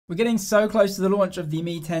We're getting so close to the launch of the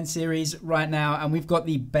Mi 10 series right now, and we've got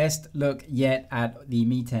the best look yet at the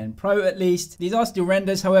Mi 10 Pro at least. These are still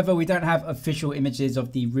renders, however, we don't have official images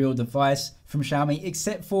of the real device from Xiaomi,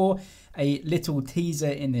 except for a little teaser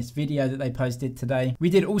in this video that they posted today. We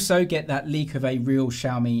did also get that leak of a real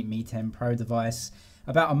Xiaomi Mi 10 Pro device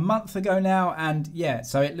about a month ago now, and yeah,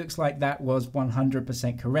 so it looks like that was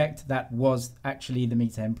 100% correct. That was actually the Mi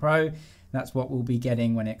 10 Pro. That's what we'll be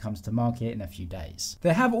getting when it comes to market in a few days.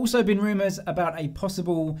 There have also been rumors about a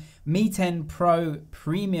possible Mi 10 Pro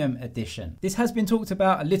Premium Edition. This has been talked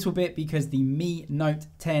about a little bit because the Mi Note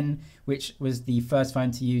 10, which was the first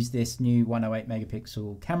phone to use this new 108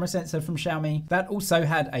 megapixel camera sensor from Xiaomi, that also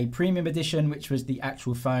had a Premium Edition, which was the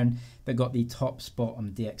actual phone that got the top spot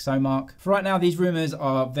on the DxO mark. For right now, these rumors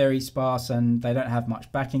are very sparse and they don't have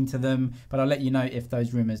much backing to them, but I'll let you know if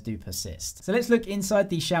those rumors do persist. So let's look inside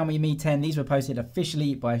the Xiaomi Mi 10. These were posted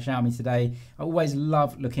officially by Xiaomi today. I always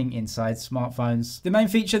love looking inside smartphones. The main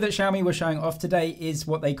feature that Xiaomi were showing off today is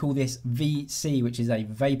what they call this VC, which is a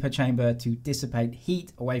vapor chamber to dissipate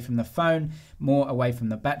heat away from the phone, more away from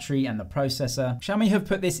the battery and the processor. Xiaomi have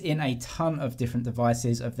put this in a ton of different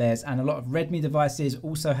devices of theirs, and a lot of Redmi devices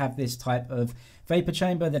also have this type of vapor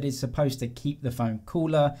chamber that is supposed to keep the phone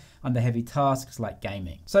cooler under heavy tasks like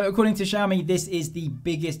gaming. So according to Xiaomi, this is the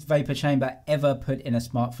biggest vapor chamber ever put in a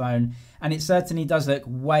smartphone, and it certainly does look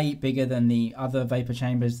way bigger than the other vapor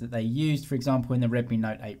chambers that they used. For example, in the Redmi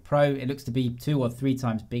Note 8 Pro, it looks to be 2 or 3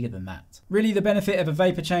 times bigger than that. Really, the benefit of a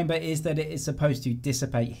vapor chamber is that it is supposed to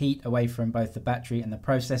dissipate heat away from both the battery and the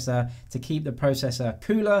processor to keep the processor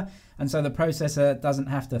cooler, and so the processor doesn't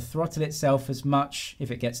have to throttle itself as much if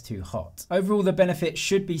it gets too hot. Overall, the benefit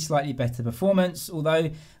should be slightly better performance, although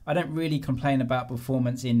I don't really complain about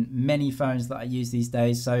performance in many phones that I use these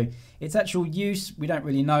days, so its actual use, we don't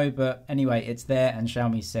really know, but anyway, it's there and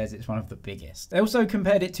Xiaomi says it's one of the biggest. They also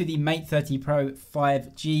compared it to the Mate 30 Pro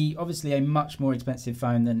 5G, obviously a much more expensive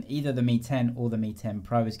phone than either the Mi 10 or the Mi 10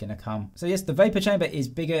 Pro is going to come. So yes, the vapor chamber is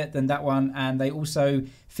bigger than that one, and they also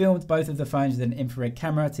filmed both of the phones with an infrared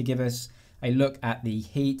camera to give us a look at the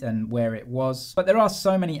heat and where it was. But there are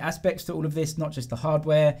so many aspects to all of this, not just the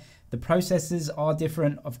hardware. The processors are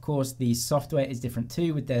different. Of course, the software is different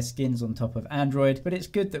too with their skins on top of Android, but it's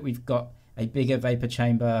good that we've got a bigger vapor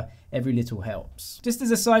chamber. Every little helps. Just as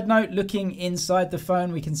a side note, looking inside the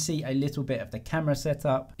phone, we can see a little bit of the camera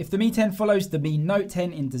setup. If the Mi 10 follows the Mi Note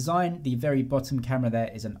 10 in design, the very bottom camera there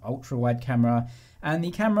is an ultra wide camera, and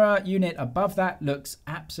the camera unit above that looks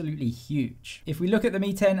absolutely huge. If we look at the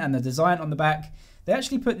Mi 10 and the design on the back, they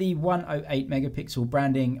actually put the 108 megapixel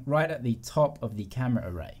branding right at the top of the camera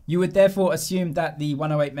array. You would therefore assume that the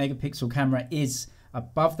 108 megapixel camera is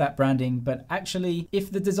above that branding, but actually,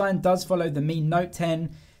 if the design does follow the Mi Note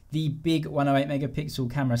 10, the big 108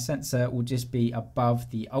 megapixel camera sensor will just be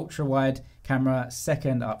above the ultra wide camera,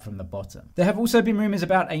 second up from the bottom. There have also been rumors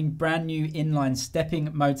about a brand new inline stepping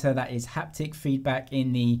motor that is haptic feedback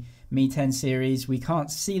in the Mi 10 series. We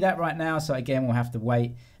can't see that right now, so again, we'll have to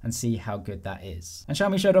wait and see how good that is. And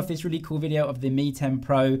Xiaomi showed off this really cool video of the Mi 10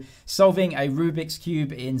 Pro solving a Rubik's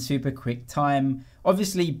Cube in super quick time,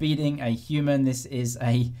 obviously beating a human. This is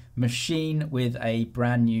a machine with a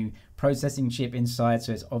brand new processing chip inside,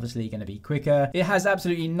 so it's obviously going to be quicker. It has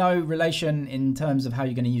absolutely no relation in terms of how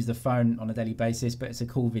you're going to use the phone on a daily basis, but it's a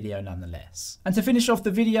cool video nonetheless. And to finish off the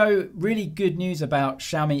video, really good news about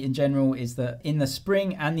Xiaomi in general is that in the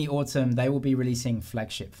spring and the autumn, they will be releasing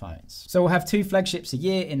flagship phones. So we'll have 2 flagships a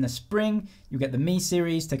year. In the spring, you'll get the Mi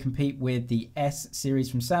series to compete with the S series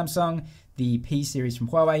from Samsung, the P series from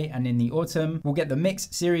Huawei, and in the autumn, we'll get the Mix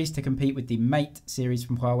series to compete with the Mate series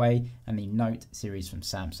from Huawei and the Note series from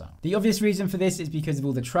Samsung. The obvious reason for this is because of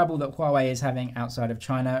all the trouble that Huawei is having outside of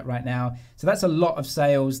China right now. So that's a lot of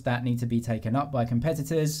sales that need to be taken up by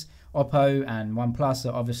competitors. Oppo and OnePlus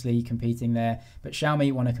are obviously competing there, but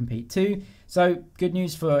Xiaomi want to compete too. So good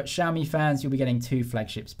news for Xiaomi fans, you'll be getting 2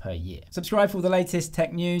 flagships per year. Subscribe for all the latest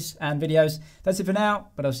tech news and videos. That's it for now,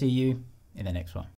 but I'll see you in the next one.